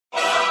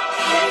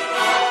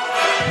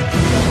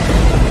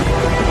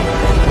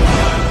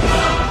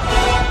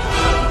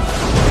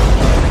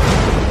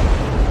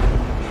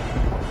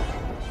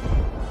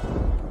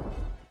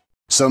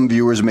Some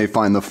viewers may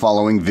find the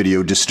following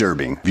video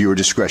disturbing. Viewer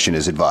discretion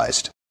is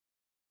advised.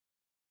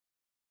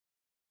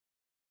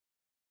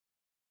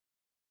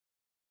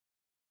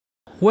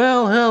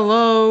 Well,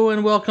 hello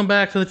and welcome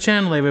back to the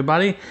channel,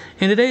 everybody.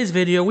 In today's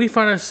video, we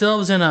find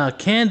ourselves in a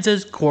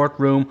Kansas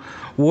courtroom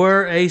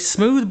where a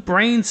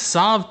smooth-brained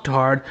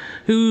Sovtard,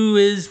 who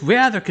is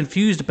rather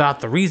confused about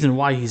the reason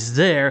why he's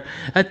there,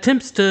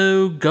 attempts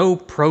to go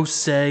pro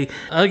se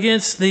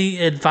against the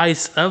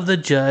advice of the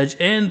judge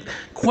and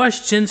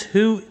questions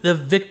who the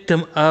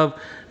victim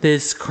of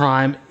this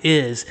crime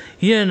is.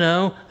 You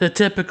know, the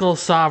typical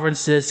sovereign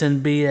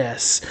citizen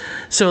BS.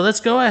 So let's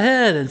go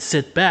ahead and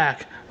sit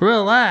back,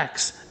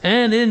 relax,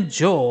 and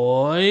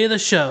enjoy the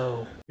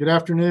show. Good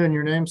afternoon.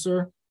 Your name,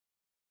 sir?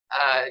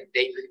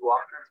 David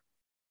Walker.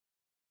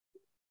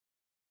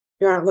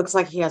 Yeah, it looks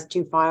like he has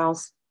two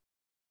files.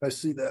 I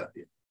see that.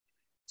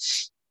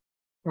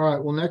 All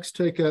right. We'll next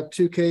take up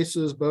two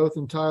cases, both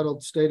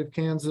entitled State of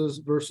Kansas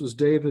versus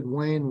David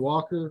Wayne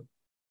Walker,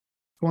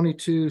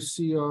 22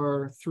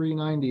 CR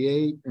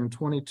 398 and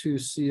 22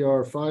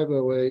 CR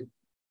 508.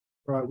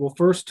 All right. We'll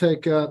first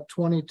take up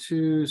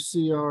 22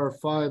 CR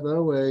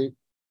 508.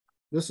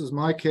 This is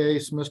my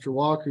case, Mr.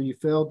 Walker. You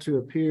failed to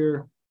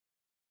appear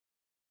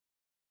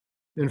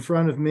in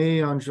front of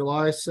me on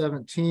July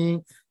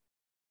 17th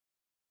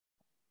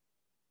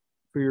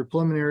for your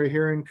preliminary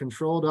hearing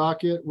control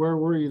docket. Where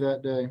were you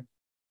that day?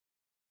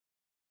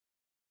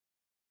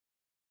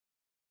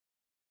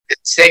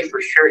 It's safe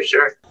for sure,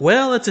 sir.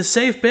 Well, it's a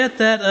safe bet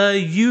that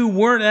you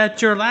weren't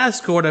at your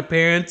last court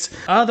appearance.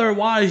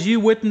 Otherwise,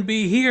 you wouldn't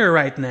be here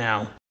right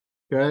now.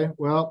 Okay.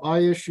 Well, I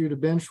issued a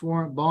bench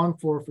warrant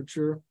bond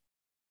forfeiture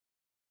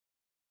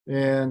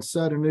and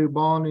set a new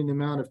bond in the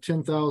amount of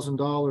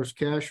 $10,000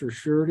 cash or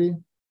surety.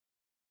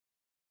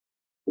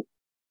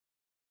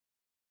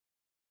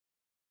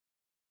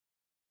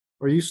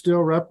 Are you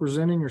still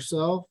representing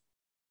yourself?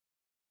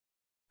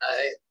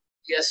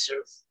 Yes,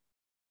 sir.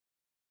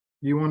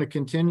 You want to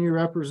continue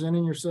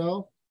representing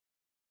yourself?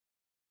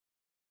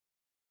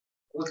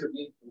 Look at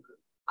me.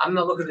 I'm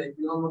not looking at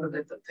you. I'm looking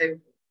at the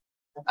paper.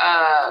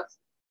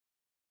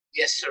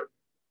 Yes, sir.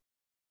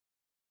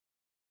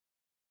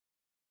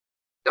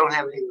 Don't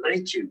have any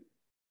money to.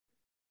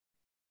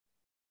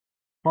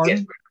 Pardon?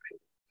 Yes,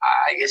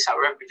 I guess I'll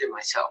represent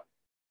myself.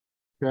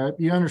 Okay.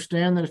 You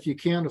understand that if you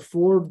can't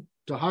afford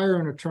to hire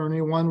an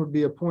attorney, one would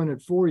be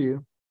appointed for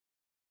you.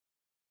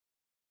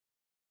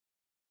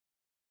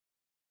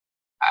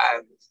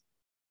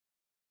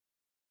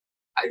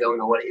 I don't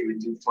know what he would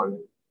do for me.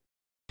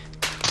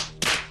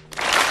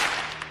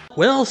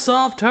 Well,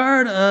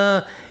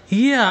 Sovtard,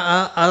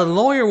 yeah, a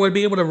lawyer would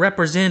be able to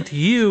represent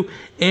you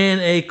in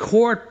a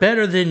court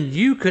better than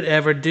you could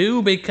ever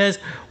do because,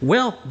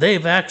 well,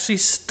 they've actually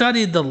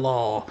studied the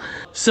law.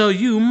 So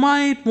you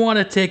might want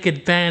to take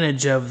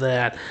advantage of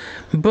that.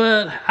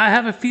 But I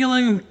have a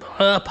feeling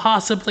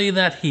possibly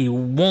that he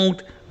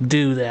won't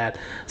do that.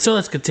 So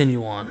let's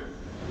continue on.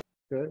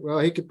 Okay. Well,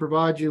 he could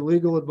provide you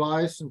legal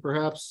advice and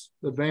perhaps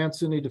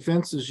advance any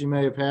defenses you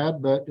may have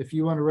had. But if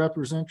you want to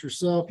represent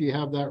yourself, you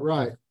have that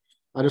right.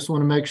 I just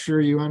want to make sure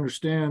you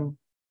understand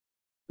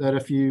that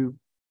if you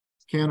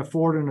can't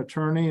afford an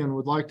attorney and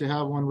would like to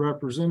have one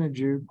represented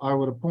you, I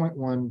would appoint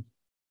one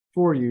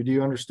for you. Do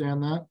you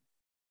understand that?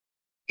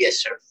 Yes,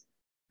 sir.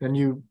 And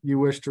you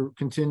wish to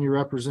continue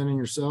representing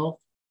yourself?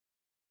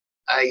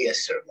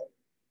 Yes, sir.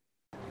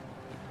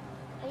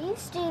 Are you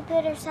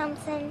stupid or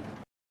something?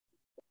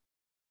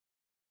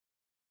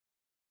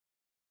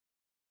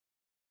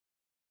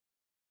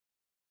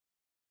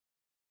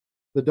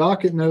 The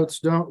docket notes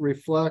don't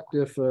reflect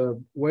if a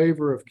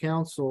waiver of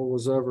counsel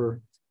was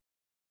ever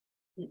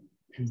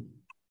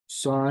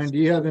signed. Do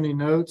you have any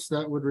notes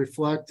that would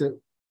reflect that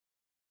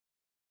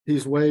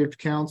he's waived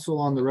counsel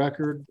on the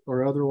record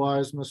or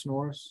otherwise, Ms.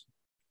 Norris?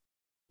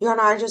 Your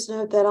Honor, I just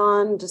note that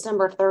on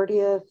December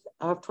 30th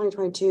of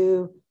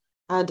 2022,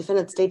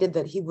 defendant stated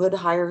that he would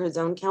hire his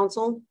own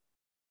counsel,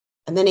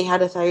 and then he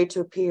had a failure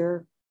to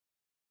appear,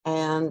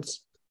 and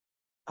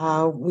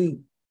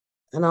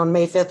on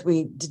May 5th,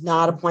 we did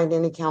not appoint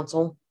any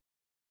counsel.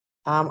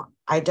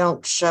 I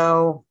don't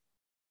show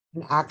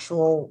an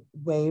actual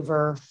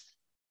waiver,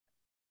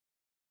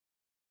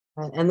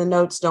 and the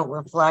notes don't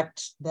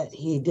reflect that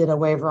he did a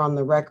waiver on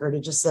the record.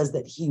 It just says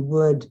that he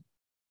would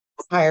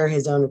hire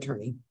his own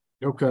attorney.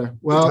 Okay.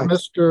 Well,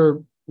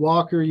 Mr.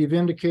 Walker, you've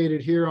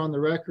indicated here on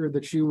the record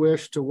that you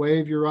wish to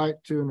waive your right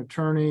to an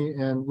attorney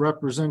and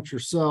represent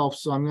yourself.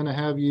 So I'm going to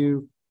have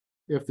you,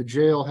 if the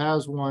jail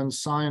has one,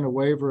 sign a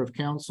waiver of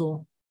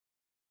counsel.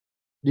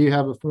 Do you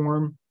have a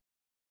form?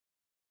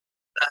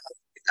 I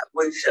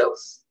believe so.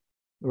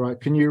 All right.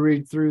 Can you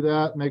read through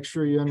that? Make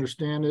sure you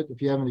understand it. If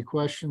you have any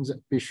questions,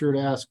 be sure to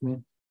ask me.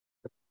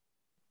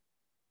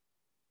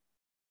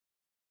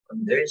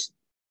 There is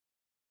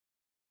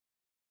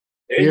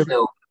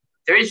no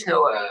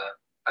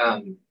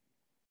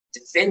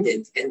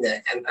defendant in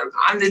the.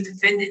 I'm the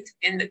defendant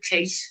in the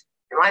case.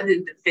 Am I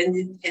the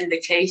defendant in the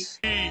case?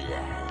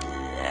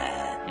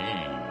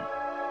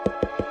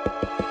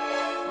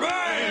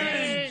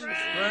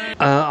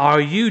 Are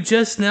you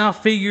just now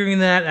figuring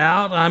that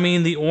out? I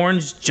mean, the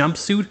orange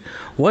jumpsuit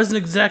wasn't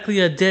exactly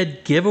a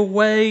dead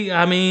giveaway.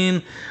 I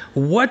mean,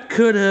 what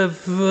could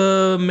have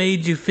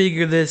made you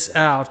figure this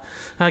out?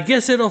 I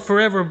guess it'll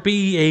forever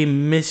be a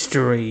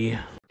mystery.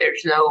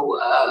 There's no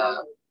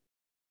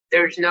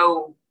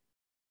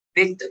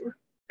victim.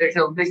 There's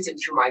no victim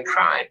to my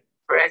crime,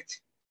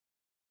 correct?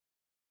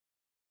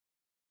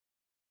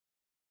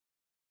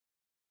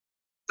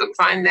 The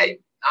crime that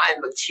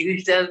I'm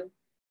accused of,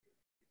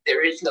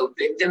 there is no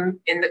victim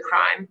in the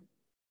crime.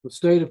 The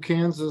state of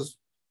Kansas,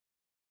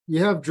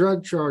 you have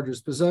drug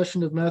charges: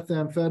 possession of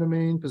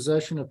methamphetamine,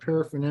 possession of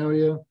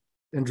paraphernalia,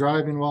 and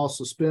driving while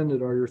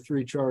suspended are your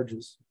 3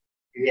 charges.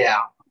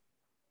 Yeah,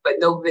 but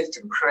no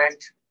victim,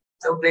 correct?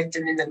 No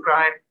victim in the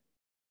crime.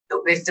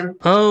 No victim.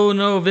 Oh,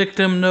 no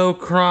victim, no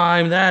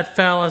crime. That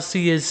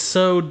fallacy is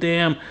so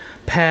damn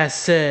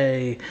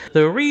passé.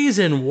 The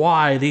reason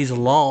why these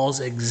laws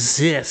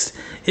exist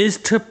is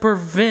to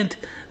prevent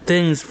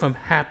things from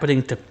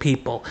happening to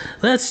people.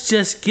 Let's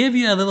just give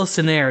you a little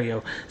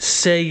scenario.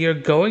 Say you're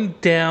going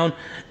down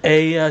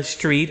a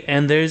street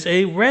and there's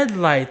a red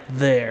light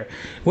there.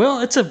 Well,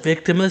 it's a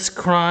victimless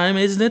crime,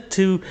 isn't it,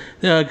 to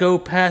go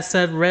past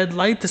that red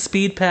light, to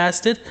speed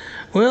past it?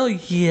 Well,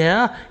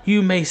 yeah,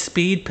 you may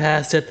speed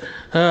past it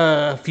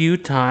a few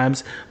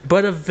times,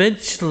 but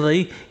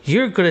eventually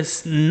you're going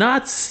to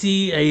not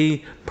see a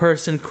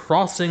person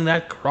crossing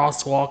that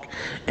crosswalk,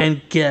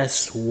 and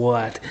guess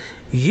what?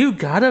 You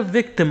got a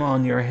victim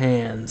on your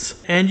hands.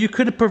 And you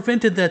could have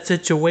prevented that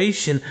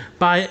situation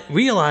by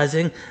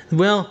realizing,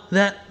 well,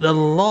 that the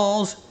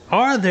laws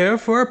are there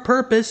for a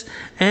purpose,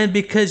 and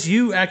because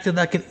you acted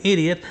like an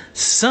idiot,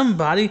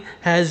 somebody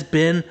has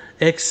been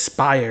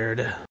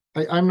expired.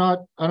 I'm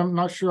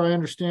not sure I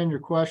understand your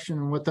question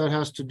and what that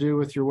has to do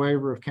with your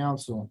waiver of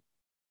counsel.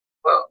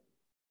 Well,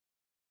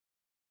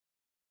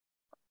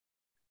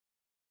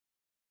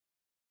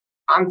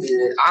 I'm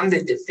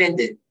the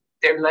defendant.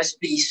 There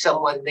must be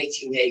someone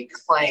making a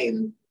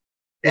claim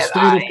that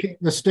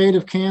The state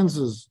of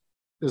Kansas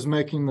is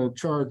making the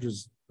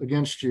charges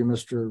against you,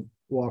 Mr.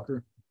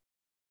 Walker.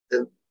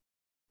 The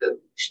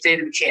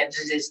state of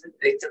Kansas is the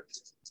victim.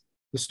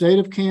 The state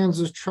of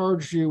Kansas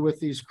charged you with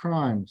these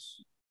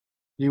crimes.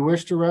 Do you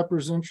wish to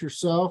represent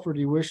yourself, or do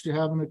you wish to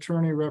have an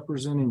attorney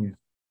representing you?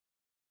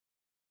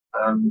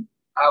 I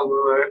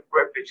will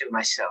represent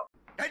myself.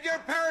 Did your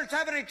parents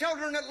have any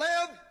children that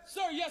lived?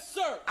 Sir, yes,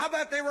 sir. I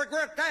bet they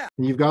regret that.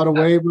 And you've got a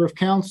waiver of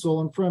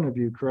counsel in front of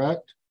you,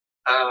 correct?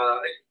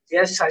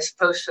 Yes, I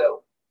suppose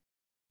so.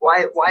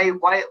 Why do I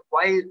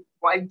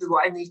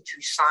need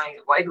to sign?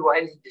 Why do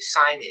I need to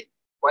sign it?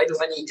 Why do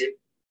I need to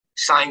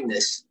sign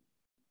this?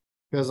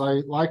 Because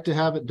I like to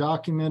have it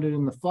documented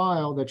in the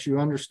file that you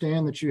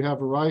understand that you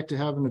have a right to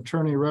have an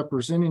attorney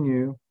representing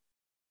you,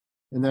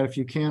 and that if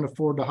you can't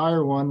afford to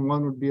hire one,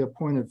 one would be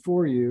appointed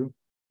for you.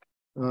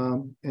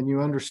 And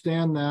you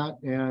understand that,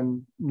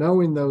 and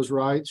knowing those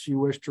rights, you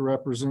wish to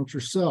represent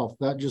yourself.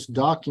 That just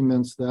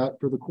documents that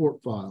for the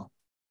court file.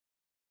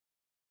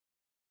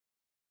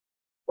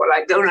 What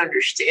I don't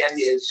understand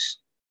is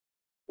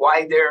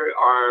why there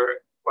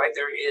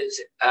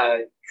is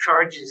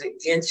charges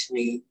against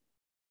me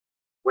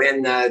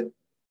when there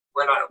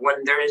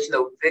is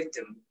no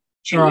victim.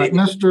 All right,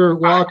 Mr.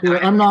 Walker,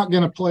 I'm not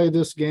going to play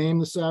this game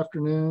this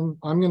afternoon.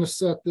 I'm going to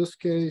set this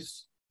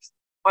case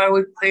Why are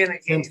we playing a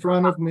game? in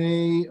front of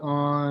me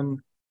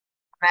on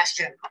I'm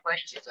asking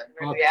questions. I'm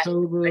really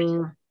October. asking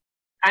questions.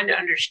 Trying to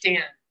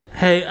understand.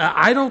 Hey,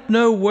 I don't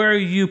know where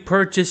you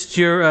purchased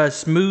your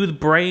smooth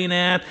brain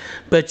at,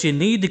 but you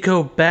need to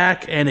go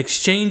back and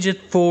exchange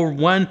it for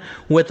one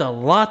with a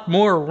lot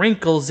more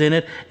wrinkles in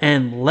it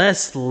and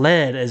less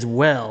lead as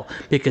well,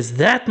 because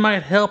that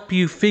might help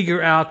you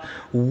figure out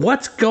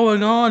what's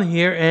going on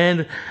here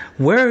and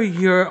where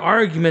your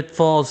argument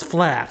falls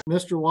flat.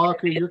 Mr.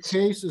 Walker, your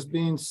case is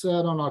being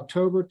set on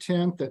October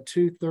 10th at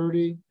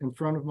 2:30 in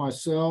front of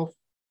myself,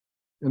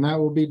 and that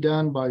will be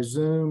done by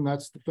Zoom.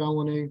 That's the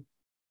felony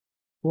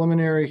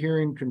preliminary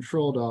hearing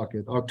control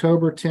docket,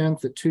 October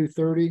 10th at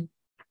 2:30.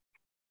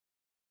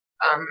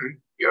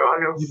 Your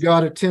Honor. You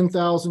got a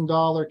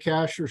 $10,000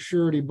 cash or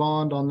surety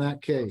bond on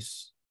that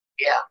case.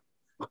 Yeah.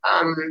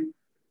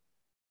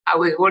 I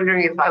was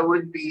wondering if I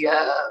would be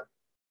able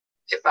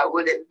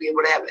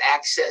to have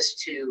access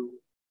to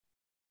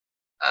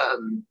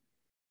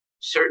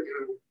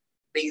certain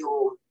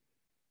legal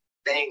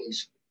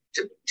things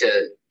to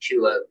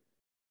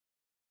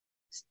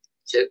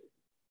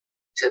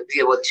be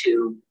able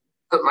to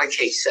put my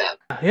case up.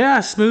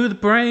 Yeah,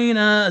 smooth brain,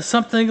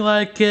 something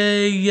like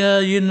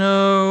a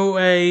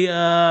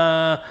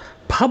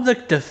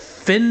public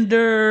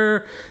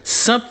defender,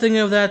 something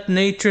of that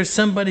nature,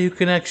 somebody who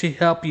can actually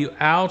help you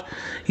out.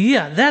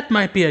 Yeah, that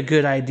might be a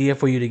good idea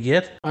for you to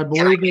get. I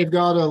believe they've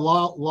got a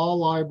law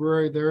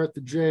library there at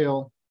the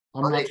jail.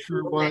 I'm not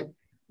sure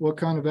what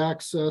kind of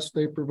access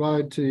they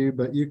provide to you,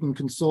 but you can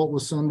consult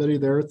with somebody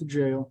there at the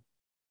jail.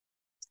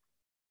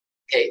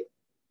 Okay.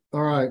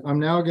 All right, I'm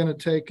now going to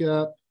take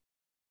up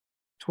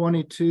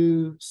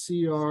 22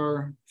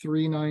 CR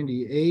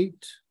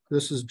 398.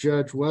 This is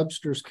Judge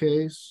Webster's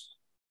case.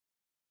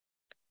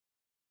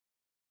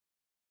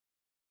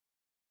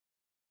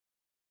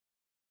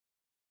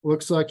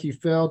 Looks like he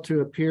failed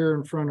to appear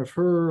in front of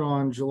her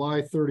on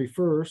July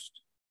 31st.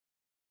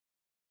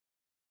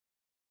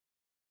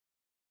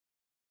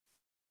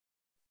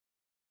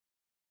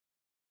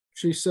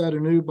 She set a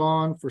new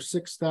bond for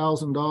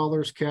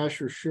 $6,000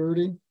 cash or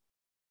surety.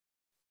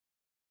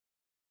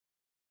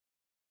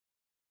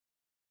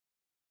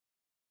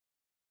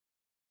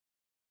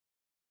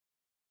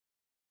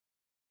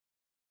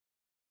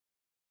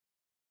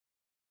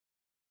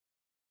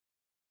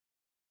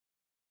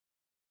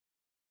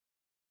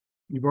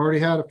 You've already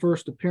had a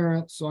first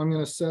appearance, so I'm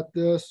going to set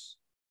this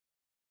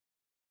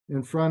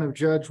in front of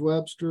Judge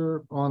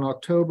Webster on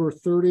October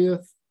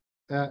 30th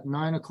at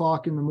 9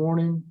 o'clock in the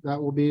morning.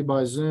 That will be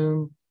by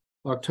Zoom,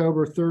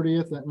 October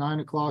 30th at 9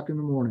 o'clock in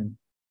the morning.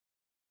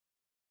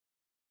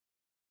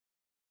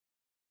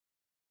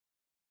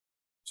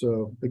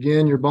 So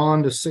again, your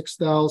bond is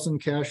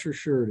 $6,000 cash or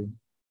surety.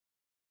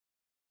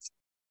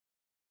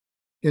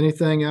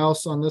 Anything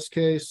else on this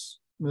case,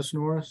 Ms.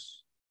 Norris?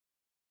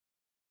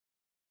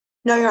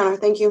 No, Your Honor,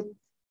 thank you.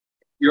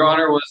 Your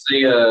Honor, was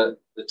the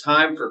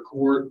time for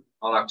court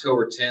on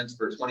October 10th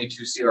for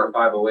 22 CR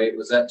 508,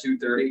 was that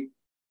 2:30?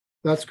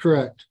 That's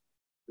correct.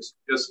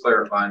 Just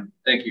clarifying.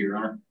 Thank you, Your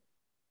Honor.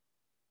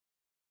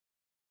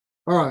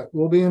 All right,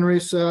 we'll be in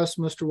recess.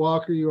 Mr.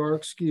 Walker, you are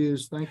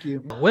excused. Thank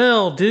you.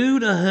 Well,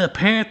 dude,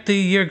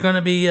 apparently you're going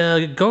to be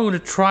going to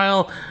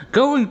trial,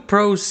 going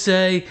pro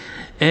se,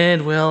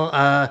 and, well,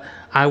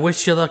 I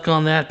wish you luck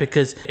on that,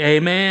 because a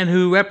man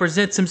who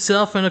represents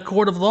himself in a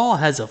court of law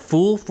has a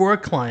fool for a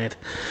client.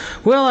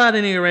 Well, at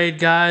any rate,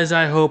 guys,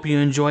 I hope you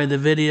enjoyed the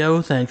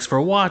video. Thanks for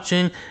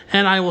watching,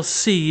 and I will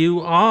see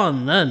you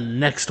on the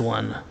next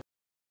one.